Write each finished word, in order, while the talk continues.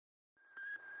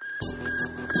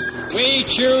We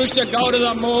choose to go to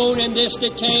the moon in this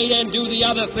decade and do the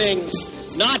other things,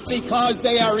 not because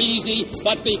they are easy,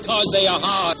 but because they are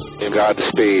hard.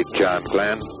 Godspeed, John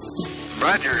Glenn.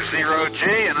 Roger,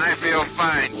 0G, and I feel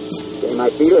fine. Getting my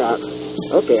feet out.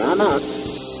 Okay, I'm out.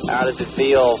 How does it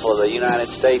feel for the United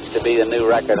States to be the new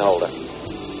record holder?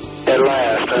 At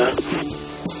last, huh?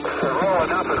 We're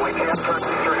rolling up and we can't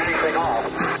turn anything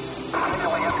off.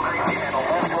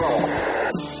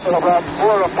 And about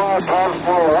 4 or 5 times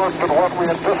more work than what we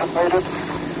anticipated,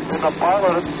 and the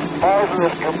pilot advisor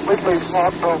is completely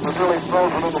knocked over, nearly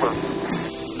frozen over.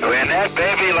 When that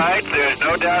baby lights, there's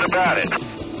no doubt about it.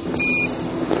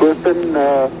 Houston,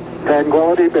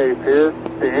 Tranquility Base here.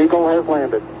 The Eagle has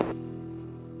landed.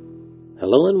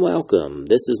 Hello and welcome.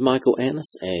 This is Michael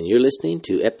Annis, and you're listening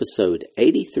to episode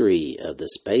 83 of the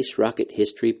Space Rocket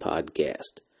History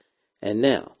Podcast. And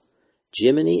now,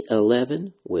 Gemini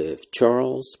 11 with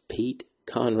Charles Pete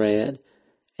Conrad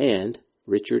and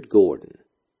Richard Gordon.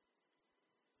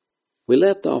 We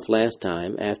left off last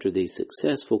time after the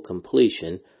successful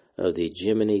completion of the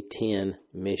Gemini 10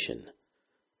 mission.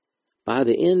 By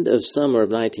the end of summer of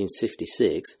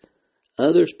 1966,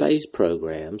 other space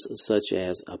programs such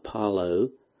as Apollo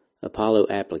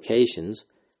Applications,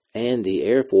 and the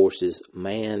Air Force's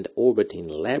Manned Orbiting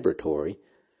Laboratory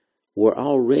were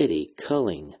already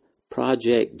culling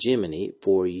Project Gemini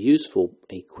for useful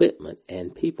equipment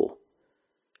and people.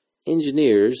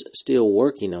 Engineers still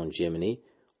working on Gemini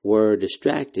were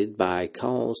distracted by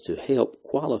calls to help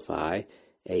qualify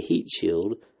a heat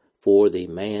shield for the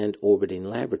Manned Orbiting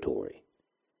Laboratory,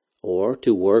 or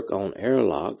to work on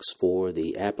airlocks for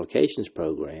the Applications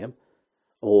program,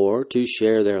 or to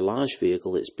share their launch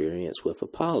vehicle experience with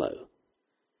Apollo.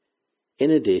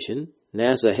 In addition,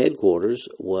 NASA headquarters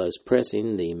was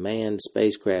pressing the Manned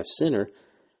Spacecraft Center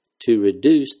to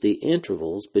reduce the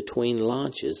intervals between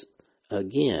launches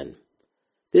again,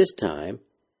 this time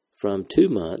from 2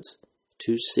 months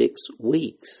to 6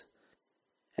 weeks.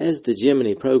 As the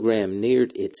Gemini program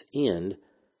neared its end,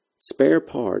 spare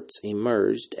parts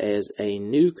emerged as a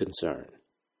new concern.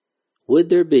 Would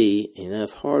there be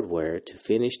enough hardware to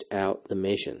finish out the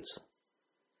missions?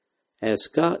 As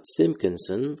Scott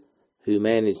Simpkinson, who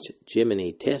managed Gemini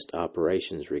test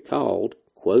operations, recalled,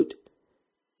 quote,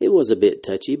 "It was a bit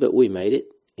touchy, but we made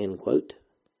it," end quote.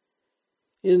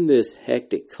 In this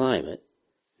hectic climate,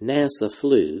 NASA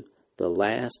flew the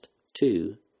last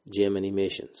 2 Gemini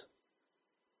missions.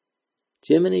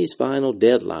 Gemini's final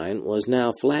deadline was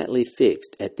now flatly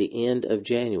fixed at the end of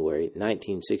January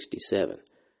 1967,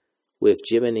 with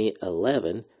Gemini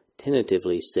 11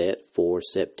 tentatively set for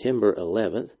September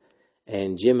 11th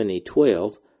and Gemini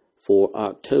 12 for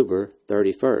October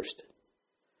 31st.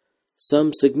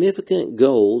 Some significant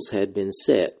goals had been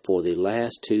set for the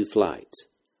last 2 flights.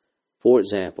 For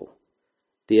example,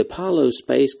 the Apollo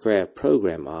Spacecraft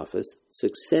Program Office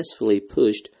successfully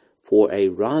pushed for a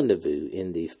rendezvous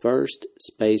in the first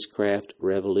spacecraft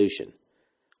revolution,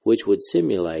 which would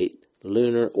simulate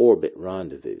lunar orbit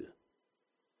rendezvous.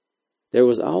 There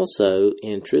was also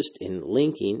interest in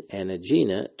linking an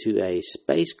Agena to a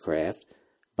spacecraft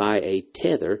by a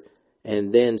tether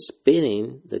and then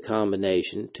spinning the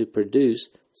combination to produce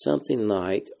something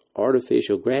like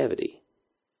artificial gravity.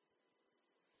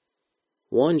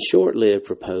 One short-lived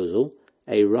proposal,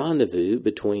 a rendezvous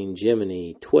between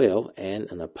Gemini 12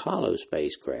 and an Apollo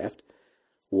spacecraft,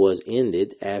 was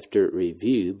ended after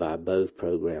review by both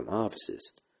program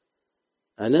offices.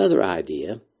 Another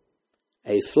idea,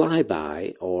 a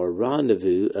flyby or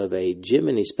rendezvous of a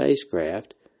Gemini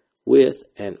spacecraft with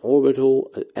an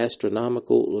orbital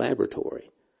astronomical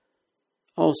laboratory,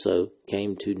 also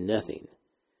came to nothing.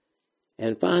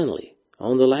 And finally,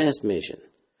 on the last mission,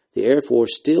 the Air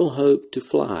Force still hoped to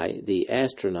fly the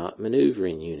Astronaut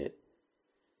Maneuvering Unit,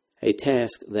 a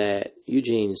task that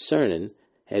Eugene Cernan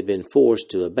had been forced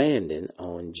to abandon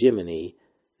on Gemini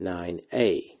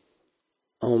 9A.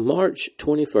 On March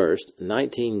 21st,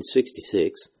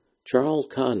 1966, Charles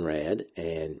Conrad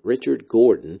and Richard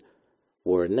Gordon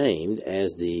were named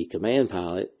as the command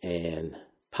pilot and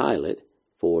pilot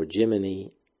for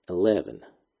Gemini 11.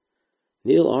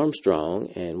 Neil Armstrong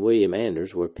and William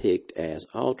Anders were picked as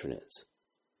alternates.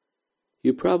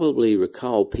 You probably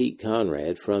recall Pete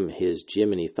Conrad from his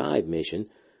Gemini 5 mission,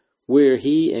 where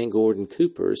he and Gordon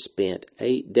Cooper spent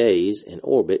 8 days in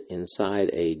orbit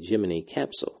inside a Gemini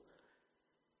capsule.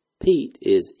 Pete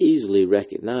is easily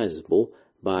recognizable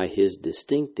by his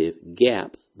distinctive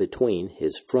gap between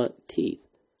his front teeth.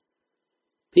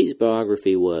 Pete's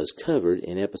biography was covered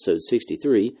in episode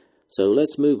 63, so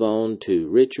let's move on to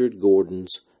Richard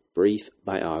Gordon's brief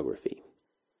biography.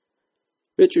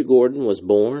 Richard Gordon was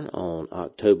born on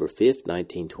October 5,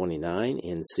 1929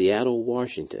 in Seattle,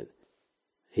 Washington.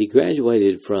 He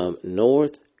graduated from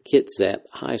North Kitsap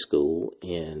High School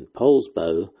in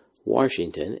Poulsbo,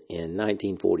 Washington in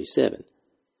 1947.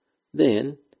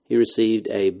 Then he received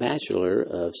a Bachelor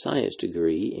of Science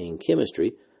degree in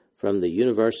chemistry from the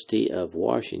University of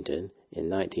Washington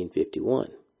in 1951.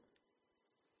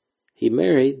 He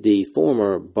married the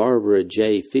former Barbara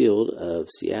J. Field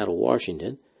of Seattle,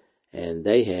 Washington, and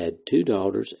they had 2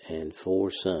 daughters and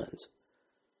 4 sons.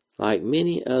 Like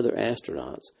many other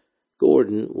astronauts,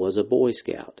 Gordon was a Boy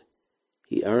Scout.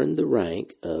 He earned the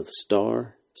rank of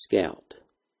Star Scout.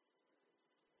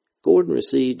 Gordon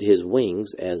received his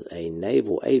wings as a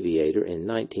naval aviator in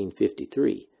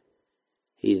 1953.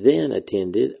 He then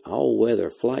attended all-weather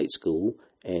flight school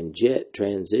and jet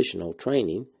transitional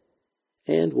training,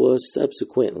 and was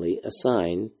subsequently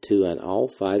assigned to an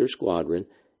all-fighter squadron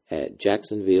at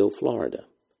Jacksonville, Florida.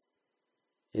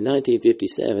 In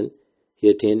 1957, he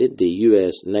attended the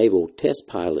U.S. Naval Test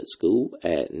Pilot School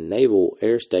at Naval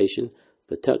Air Station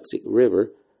Patuxent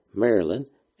River, Maryland,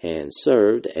 and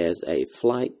served as a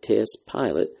flight test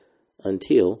pilot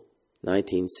until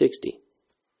 1960.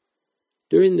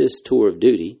 During this tour of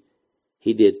duty,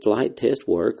 he did flight test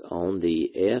work on the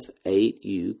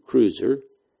F-8U Cruiser,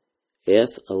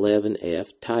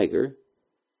 F-11F Tiger,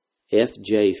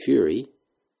 F-J Fury,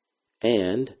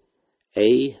 and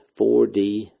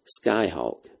A-4D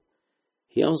Skyhawk.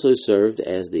 He also served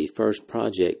as the first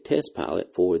project test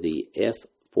pilot for the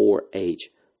F-4H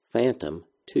Phantom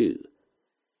II.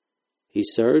 He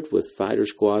served with Fighter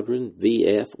Squadron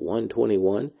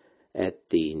VF-121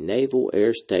 at the Naval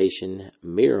Air Station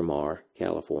Miramar,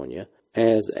 California,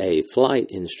 as a flight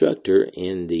instructor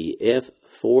in the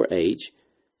F-4H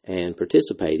and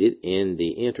participated in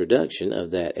the introduction of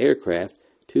that aircraft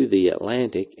to the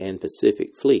Atlantic and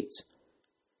Pacific fleets.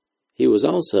 He was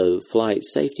also Flight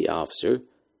Safety Officer,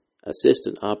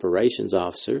 Assistant Operations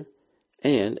Officer,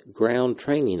 and Ground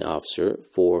Training Officer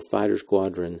for Fighter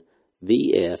Squadron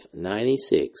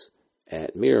VF-96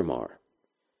 at Miramar.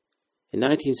 In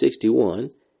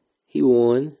 1961, he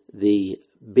won the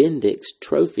Bendix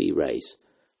Trophy race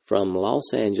from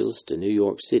Los Angeles to New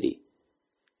York City,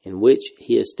 in which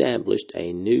he established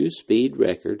a new speed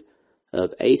record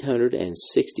of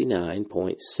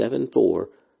 869.74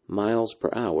 miles per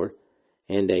hour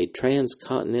and a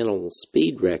transcontinental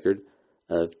speed record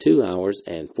of 2 hours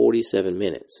and 47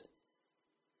 minutes.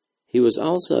 He was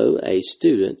also a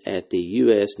student at the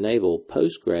U.S. Naval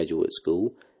Postgraduate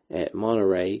School at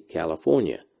Monterey,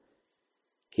 California.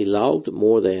 He logged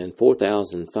more than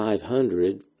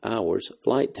 4,500 hours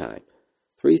flight time,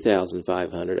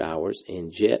 3,500 hours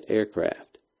in jet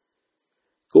aircraft.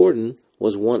 Gordon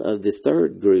was one of the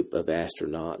third group of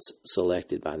astronauts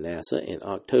selected by NASA in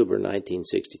October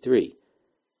 1963.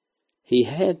 He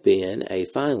had been a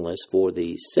finalist for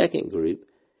the second group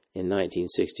in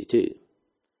 1962.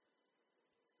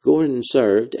 Gordon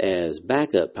served as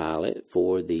backup pilot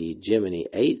for the Gemini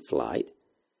 8 flight,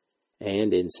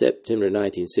 and in September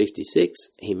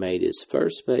 1966 he made his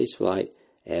first space flight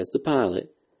as the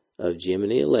pilot of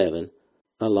Gemini 11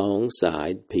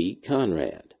 alongside Pete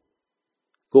Conrad.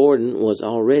 Gordon was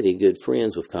already good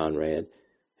friends with Conrad,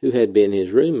 who had been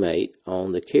his roommate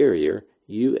on the carrier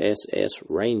USS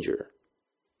Ranger.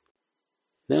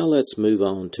 Now let's move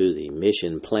on to the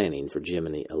mission planning for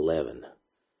Gemini 11.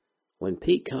 When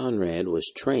Pete Conrad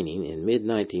was training in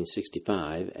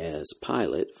mid-1965 as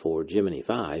pilot for Gemini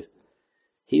 5,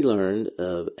 he learned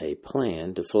of a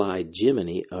plan to fly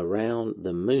Gemini around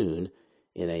the Moon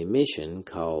in a mission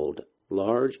called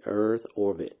Large Earth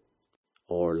Orbit,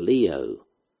 or LEO.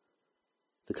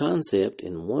 The concept,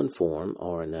 in one form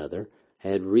or another,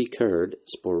 had recurred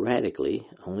sporadically,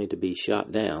 only to be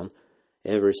shot down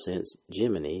ever since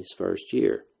Gemini's first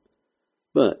year.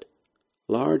 But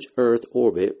Large Earth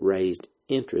Orbit raised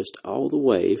interest all the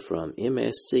way from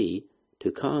MSC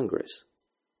to Congress.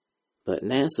 But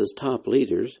NASA's top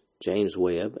leaders, James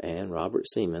Webb and Robert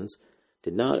Siemens,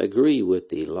 did not agree with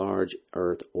the Large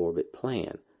Earth Orbit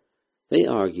plan. They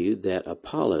argued that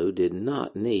Apollo did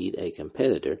not need a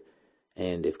competitor,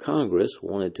 and if Congress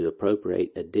wanted to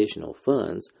appropriate additional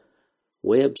funds,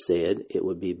 Webb said it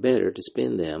would be better to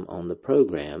spend them on the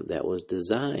program that was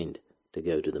designed to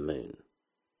go to the Moon,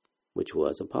 which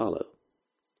was Apollo.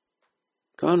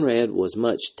 Conrad was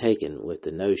much taken with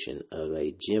the notion of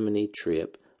a Gemini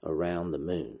trip around the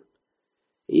Moon.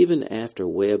 Even after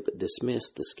Webb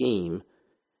dismissed the scheme,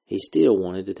 he still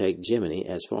wanted to take Gemini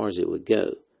as far as it would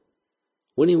go.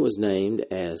 When he was named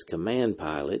as command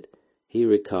pilot, he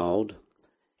recalled,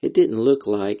 "It didn't look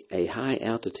like a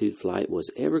high-altitude flight was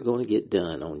ever going to get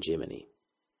done on Gemini.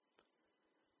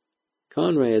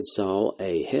 Conrad saw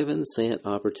a heaven-sent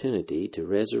opportunity to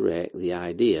resurrect the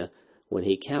idea when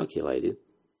he calculated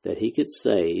that he could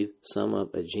save some of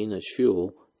Agena's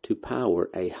fuel to power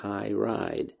a high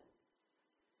ride.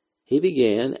 He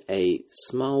began a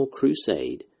small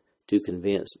crusade to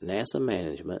convince NASA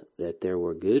management that there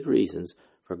were good reasons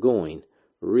for going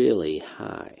really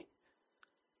high.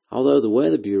 Although the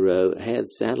Weather Bureau had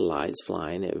satellites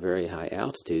flying at very high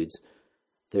altitudes,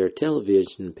 their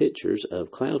television pictures of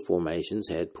cloud formations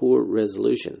had poor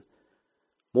resolution.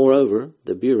 Moreover,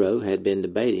 the Bureau had been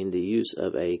debating the use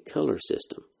of a color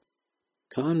system.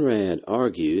 Conrad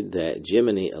argued that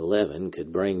Gemini 11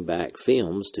 could bring back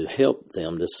films to help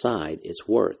them decide its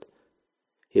worth.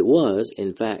 It was,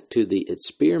 in fact, to the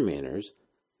experimenters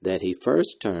that he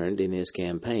first turned in his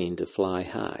campaign to fly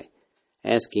high,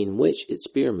 asking which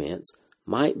experiments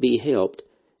might be helped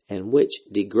and which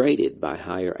degraded by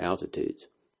higher altitudes.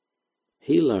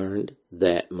 He learned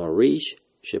that Maurice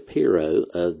Shapiro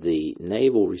of the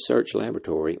Naval Research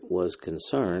Laboratory was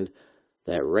concerned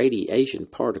that radiation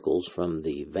particles from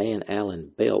the Van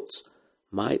Allen belts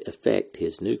might affect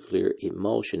his nuclear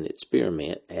emulsion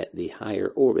experiment at the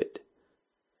higher orbit.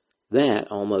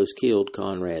 That almost killed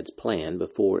Conrad's plan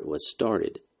before it was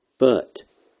started, but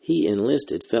he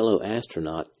enlisted fellow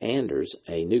astronaut Anders,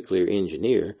 a nuclear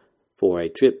engineer, for a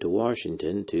trip to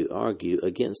Washington to argue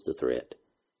against the threat.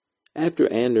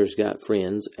 After Anders got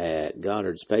friends at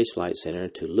Goddard Space Flight Center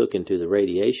to look into the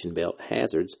radiation belt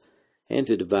hazards and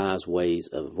to devise ways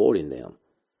of avoiding them,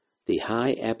 the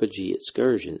high apogee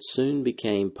excursion soon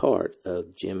became part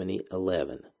of Gemini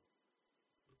 11.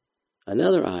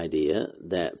 Another idea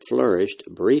that flourished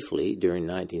briefly during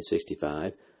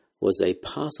 1965 was a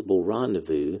possible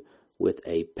rendezvous with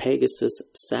a Pegasus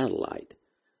satellite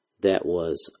that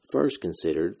was first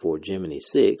considered for Gemini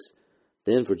 6,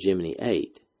 then for Gemini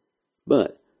 8.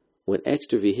 But when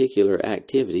extravehicular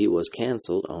activity was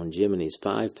canceled on Geminis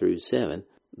 5 through 7,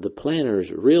 the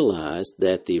planners realized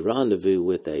that the rendezvous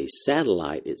with a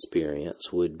satellite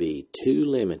experience would be too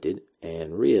limited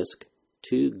and risk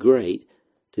too great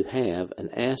to have an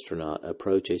astronaut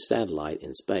approach a satellite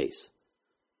in space.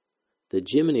 The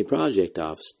Gemini Project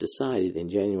Office decided in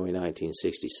January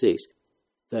 1966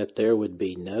 that there would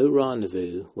be no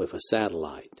rendezvous with a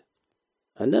satellite.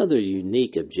 Another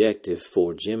unique objective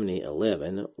for Gemini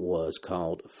 11 was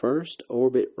called First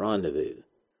Orbit Rendezvous.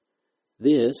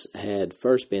 This had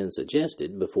first been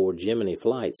suggested before Gemini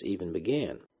flights even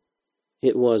began.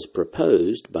 It was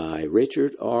proposed by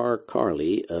Richard R.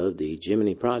 Carley of the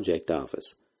Gemini Project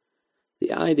Office.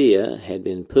 The idea had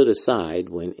been put aside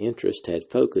when interest had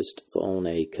focused on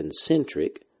a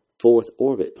concentric fourth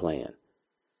orbit plan.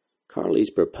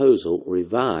 Carley's proposal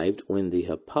revived when the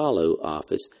Apollo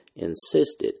office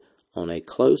insisted on a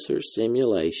closer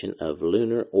simulation of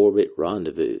lunar orbit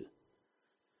rendezvous.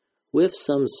 With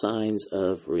some signs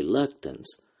of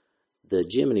reluctance, the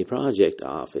Gemini Project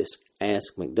Office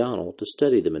asked McDonnell to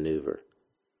study the maneuver.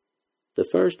 The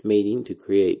first meeting to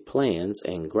create plans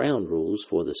and ground rules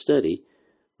for the study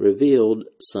revealed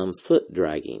some foot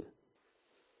dragging.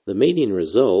 The meeting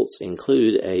results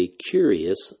include a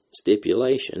curious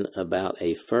stipulation about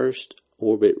a first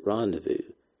orbit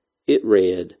rendezvous. It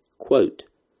read, quote,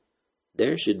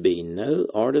 "There should be no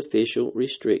artificial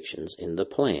restrictions in the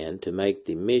plan to make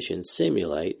the mission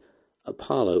simulate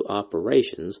Apollo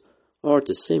operations or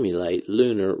to simulate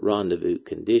lunar rendezvous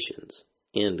conditions."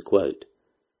 End quote.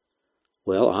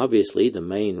 Well, obviously the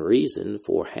main reason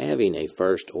for having a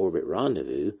first orbit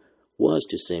rendezvous was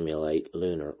to simulate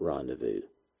lunar rendezvous.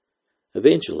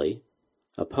 Eventually,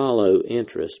 Apollo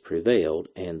interest prevailed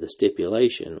and the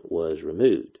stipulation was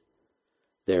removed.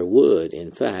 There would,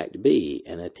 in fact, be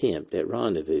an attempt at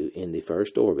rendezvous in the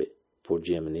first orbit for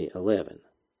Gemini 11.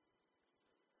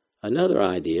 Another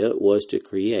idea was to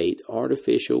create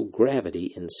artificial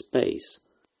gravity in space.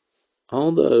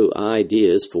 Although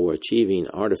ideas for achieving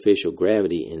artificial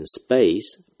gravity in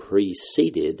space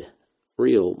preceded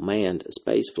real manned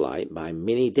spaceflight by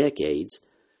many decades,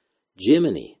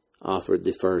 Gemini offered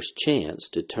the first chance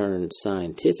to turn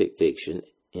scientific fiction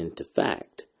into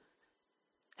fact.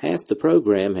 Half the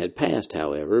program had passed,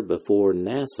 however, before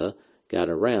NASA got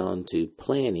around to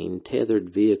planning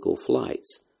tethered vehicle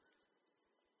flights.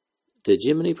 The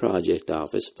Gemini Project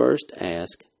Office first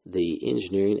asked the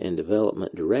Engineering and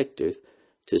Development Directive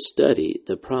to study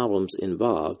the problems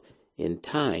involved in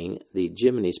tying the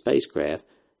Gemini spacecraft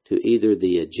to either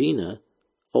the Agena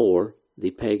or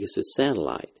the Pegasus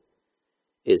satellite.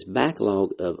 Its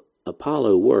backlog of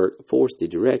Apollo work forced the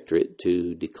Directorate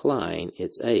to decline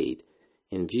its aid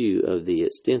in view of the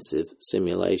extensive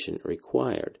simulation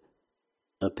required.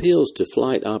 Appeals to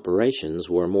flight operations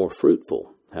were more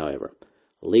fruitful, however,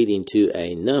 leading to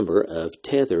a number of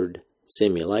tethered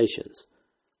simulations,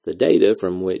 the data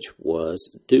from which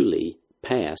was duly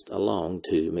passed along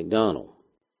to McDonnell.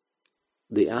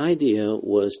 The idea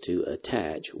was to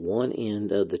attach one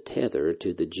end of the tether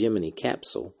to the Gemini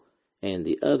capsule and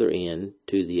the other end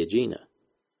to the Agena.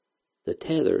 The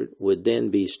tether would then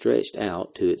be stretched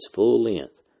out to its full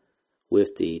length.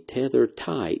 With the tether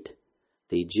tight,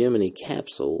 the Gemini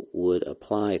capsule would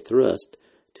apply thrust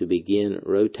to begin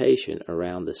rotation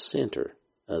around the center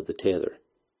of the tether.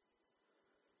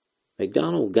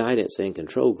 McDonnell Guidance and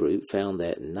Control Group found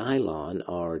that nylon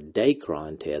or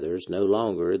Dacron tethers no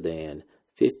longer than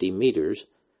 50 meters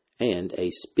and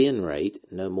a spin rate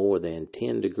no more than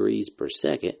 10 degrees per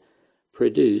second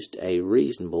produced a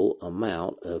reasonable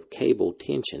amount of cable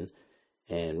tension,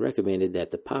 and recommended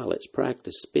that the pilots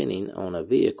practice spinning on a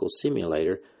vehicle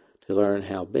simulator to learn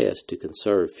how best to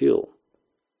conserve fuel.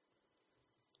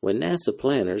 When NASA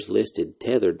planners listed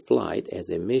tethered flight as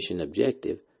a mission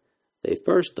objective, they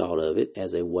first thought of it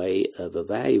as a way of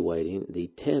evaluating the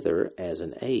tether as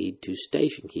an aid to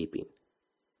station keeping.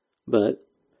 But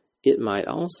it might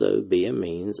also be a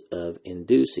means of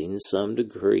inducing some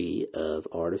degree of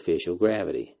artificial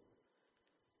gravity.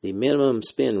 The minimum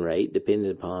spin rate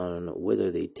depended upon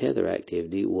whether the tether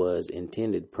activity was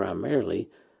intended primarily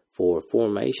for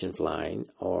formation flying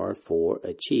or for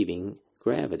achieving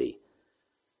gravity.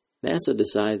 NASA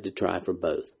decided to try for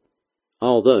both,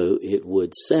 although it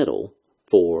would settle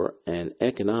for an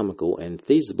economical and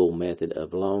feasible method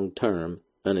of long-term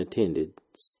unattended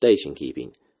station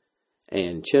keeping,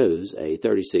 and chose a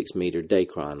 36-meter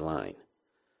Dacron line.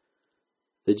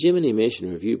 The Gemini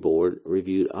Mission Review Board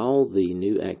reviewed all the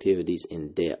new activities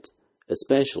in depth,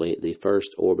 especially the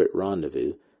first orbit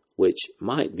rendezvous, which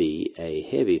might be a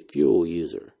heavy fuel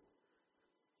user.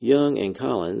 Young and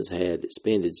Collins had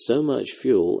expended so much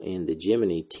fuel in the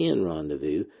Gemini 10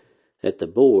 rendezvous that the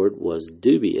board was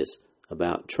dubious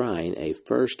about trying a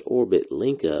first orbit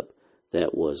link-up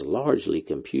that was largely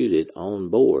computed on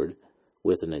board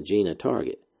with an Agena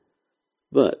target.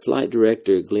 But Flight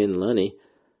Director Glenn Lunny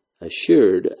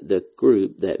assured the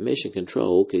group that Mission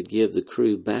Control could give the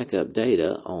crew backup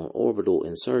data on orbital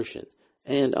insertion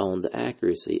and on the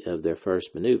accuracy of their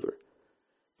first maneuver.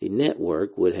 The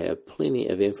network would have plenty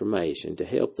of information to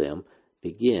help them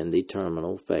begin the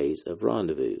terminal phase of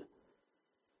rendezvous.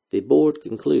 The board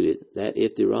concluded that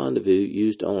if the rendezvous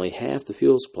used only half the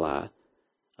fuel supply,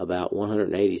 about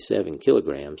 187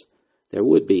 kilograms, there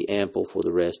would be ample for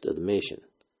the rest of the mission.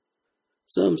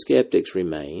 Some skeptics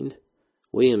remained.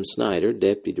 William Snyder,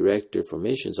 Deputy Director for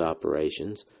Missions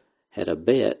Operations, had a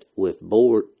bet with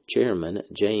Board Chairman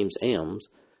James Ems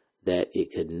that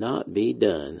it could not be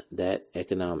done that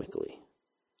economically.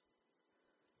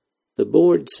 The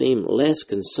board seemed less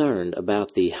concerned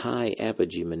about the high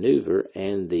apogee maneuver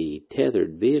and the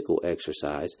tethered vehicle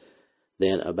exercise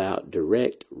than about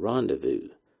direct rendezvous.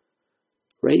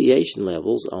 Radiation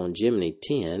levels on Gemini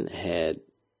 10 had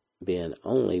been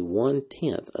only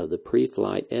 1/10 of the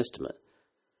pre-flight estimate.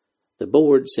 The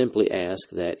board simply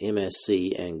asked that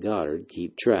MSC and Goddard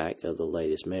keep track of the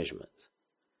latest measurements.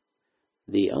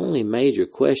 The only major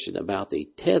question about the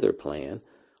tether plan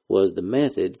was the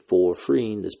method for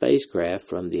freeing the spacecraft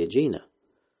from the Agena.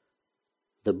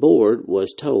 The board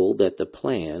was told that the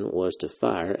plan was to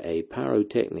fire a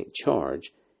pyrotechnic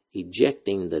charge,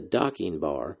 ejecting the docking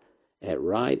bar at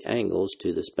right angles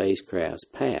to the spacecraft's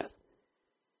path.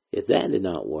 If that did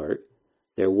not work,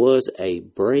 there was a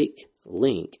break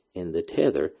link in the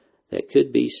tether that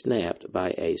could be snapped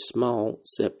by a small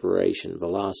separation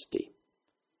velocity.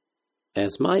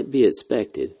 As might be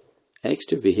expected,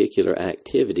 extravehicular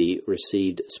activity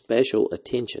received special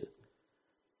attention.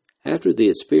 After the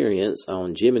experience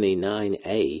on Gemini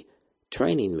 9A,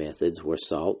 training methods were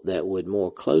sought that would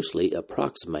more closely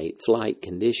approximate flight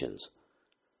conditions.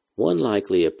 One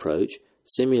likely approach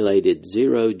simulated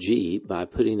zero-G by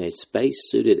putting a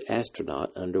space-suited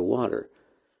astronaut underwater,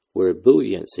 where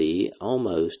buoyancy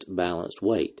almost balanced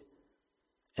weight,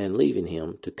 and leaving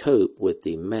him to cope with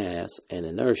the mass and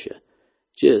inertia,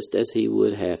 just as he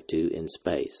would have to in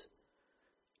space.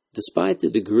 Despite the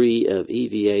degree of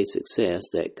EVA success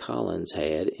that Collins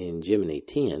had in Gemini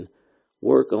 10,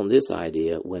 work on this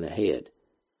idea went ahead.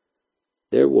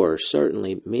 There were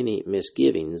certainly many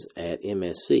misgivings at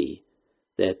MSC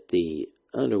that the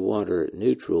underwater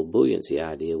neutral buoyancy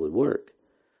idea would work,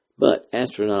 but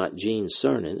astronaut Gene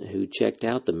Cernan, who checked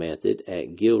out the method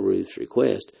at Gilruth's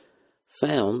request,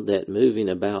 found that moving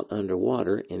about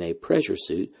underwater in a pressure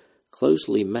suit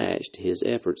closely matched his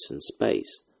efforts in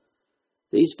space.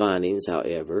 These findings,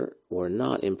 however, were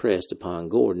not impressed upon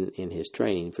Gordon in his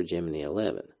training for Gemini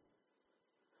 11.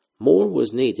 More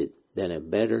was needed than a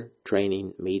better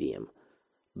training medium.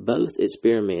 Both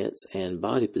experiments and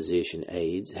body position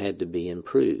aids had to be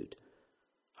improved.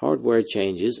 Hardware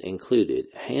changes included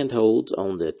handholds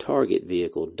on the target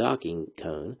vehicle docking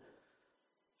cone,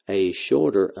 a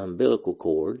shorter umbilical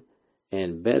cord,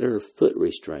 and better foot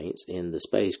restraints in the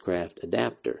spacecraft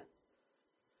adapter.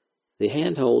 The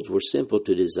handholds were simple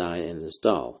to design and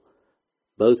install.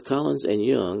 Both Collins and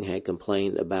Young had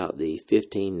complained about the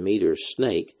 15-meter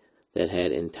snake that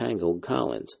had entangled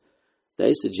Collins.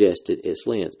 They suggested its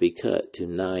length be cut to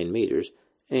 9 meters,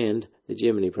 and the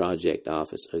Gemini Project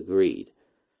office agreed.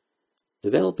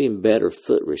 Developing better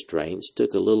foot restraints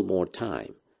took a little more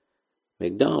time.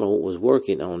 McDonnell was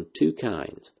working on two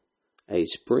kinds, a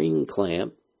spring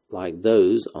clamp like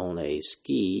those on a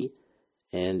ski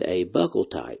and a buckle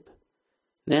type.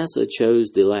 NASA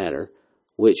chose the latter,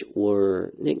 which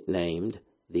were nicknamed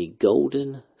the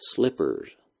Golden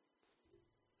Slippers.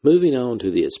 Moving on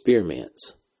to the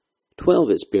experiments.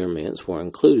 12 experiments were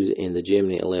included in the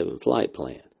Gemini 11 flight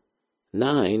plan.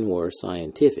 9 were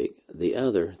scientific, the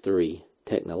other 3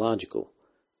 technological.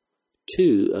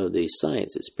 2 of the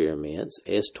science experiments,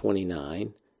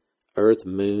 S-29,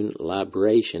 Earth-Moon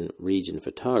Libration Region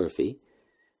Photography,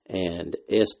 and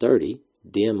S-30,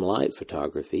 Dim Light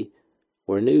Photography,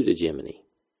 were new to Gemini.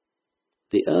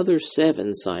 The other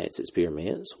 7 science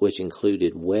experiments, which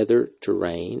included weather,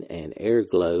 terrain, and air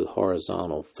glow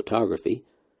horizontal photography,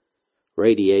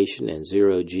 radiation and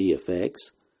zero-G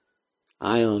effects,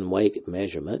 ion wake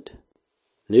measurement,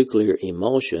 nuclear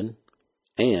emulsion,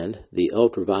 and the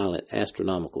ultraviolet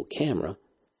astronomical camera,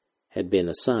 had been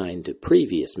assigned to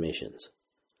previous missions.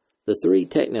 The 3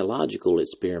 technological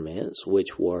experiments,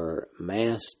 which were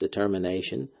mass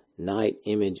determination, night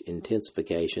image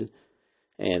intensification,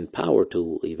 and power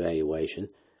tool evaluation,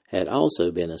 had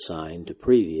also been assigned to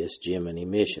previous Gemini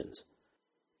missions.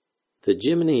 The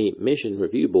Gemini Mission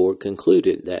Review Board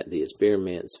concluded that the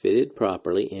experiments fitted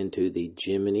properly into the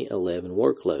Gemini 11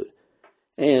 workload,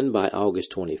 and by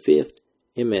August 25th,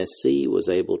 MSC was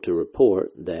able to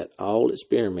report that all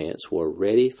experiments were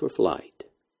ready for flight.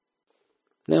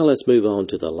 Now let's move on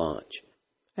to the launch.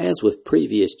 As with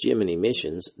previous Gemini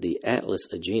missions, the Atlas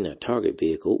Agena target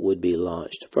vehicle would be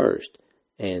launched first,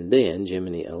 and then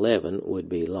Gemini 11 would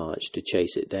be launched to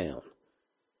chase it down.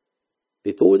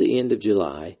 Before the end of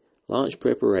July, launch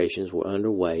preparations were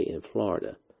underway in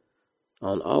Florida.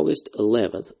 On August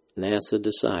 11th, NASA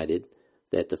decided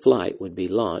that the flight would be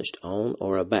launched on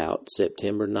or about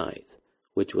September 9th,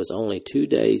 which was only 2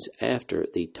 days after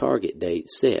the target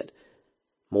date set,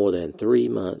 more than 3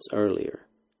 months earlier.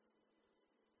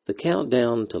 The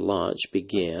countdown to launch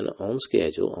began on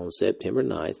schedule on September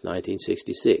 9th,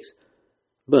 1966,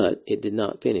 but it did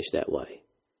not finish that way.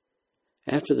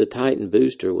 After the Titan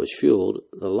booster was fueled,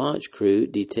 the launch crew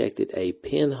detected a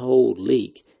pinhole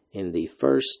leak in the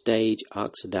first stage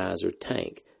oxidizer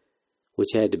tank,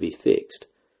 which had to be fixed.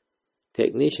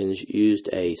 Technicians used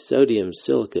a sodium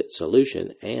silicate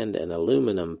solution and an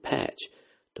aluminum patch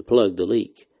to plug the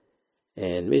leak,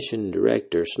 and Mission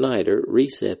Director Snyder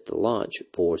reset the launch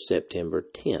for September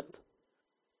 10th.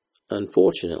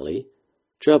 Unfortunately,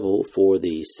 trouble for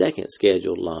the second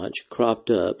scheduled launch cropped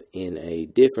up in a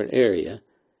different area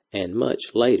and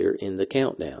much later in the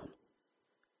countdown.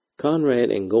 Conrad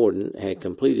and Gordon had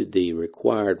completed the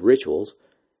required rituals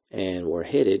and were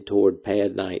headed toward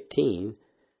Pad 19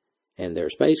 and their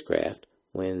spacecraft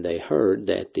when they heard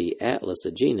that the Atlas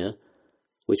Agena,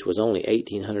 which was only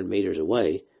 1,800 meters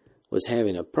away, was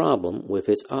having a problem with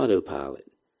its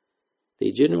autopilot.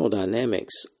 The General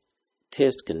Dynamics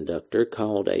test conductor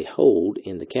called a hold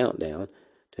in the countdown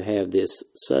to have this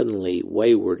suddenly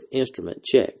wayward instrument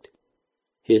checked.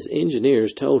 His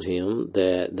engineers told him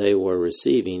that they were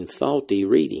receiving faulty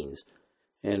readings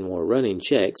and were running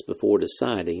checks before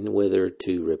deciding whether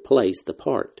to replace the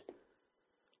part.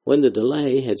 When the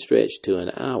delay had stretched to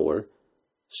an hour,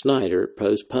 Snyder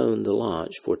postponed the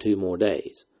launch for 2 more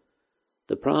days.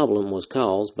 The problem was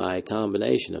caused by a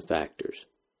combination of factors: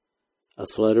 a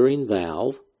fluttering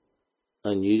valve,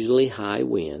 unusually high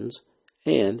winds,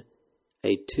 and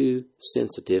a too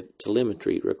sensitive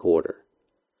telemetry recorder,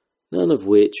 none of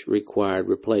which required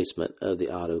replacement of the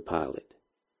autopilot.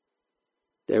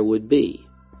 There would be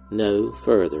no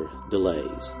further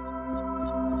delays.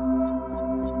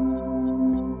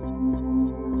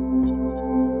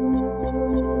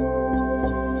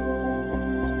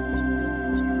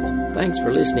 Thanks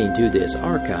for listening to this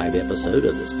archive episode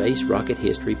of the Space Rocket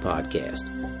History Podcast.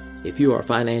 If you are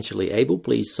financially able,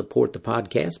 please support the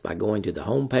podcast by going to the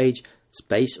homepage,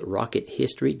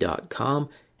 spacerockethistory.com,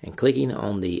 and clicking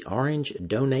on the orange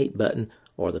donate button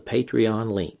or the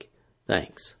Patreon link.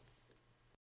 Thanks.